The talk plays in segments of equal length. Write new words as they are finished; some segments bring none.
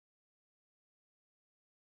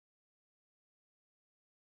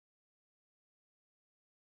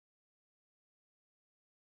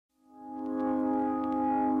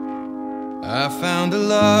I found a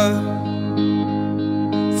love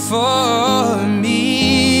for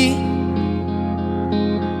me.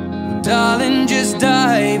 Well, darling, just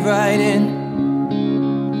dive right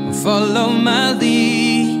in, follow my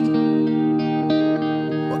lead.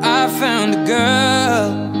 Well, I found a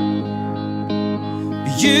girl,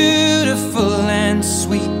 beautiful and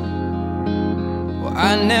sweet. Well,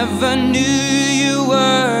 I never knew you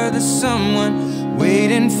were the someone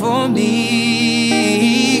waiting for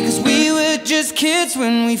me. 'Cause we were just kids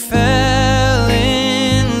when we fell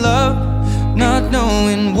in love, not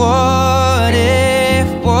knowing what it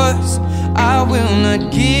was. I will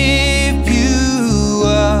not give you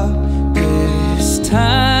up this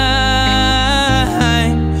time.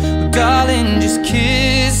 Well, darling, just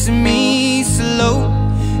kiss me slow.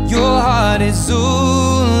 Your heart is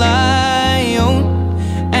all I own,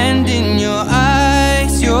 and in your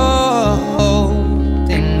eyes you're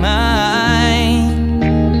holding mine.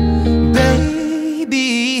 Baby,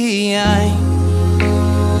 I'm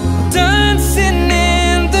dancing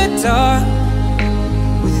in the dark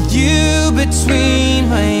with you between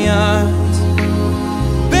my arms,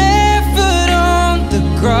 barefoot on the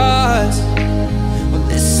grass. We're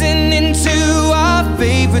listening to our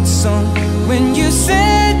favorite song. When you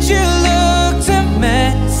said you looked a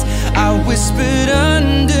mess, I whispered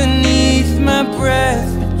underneath my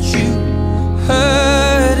breath, but you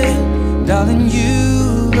heard it. Darling, you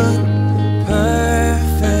look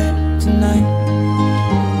perfect tonight.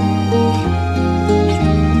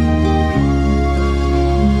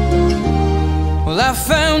 Well, I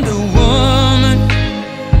found a woman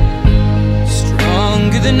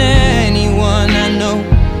stronger than anyone I know.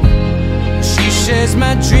 She shares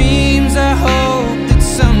my dreams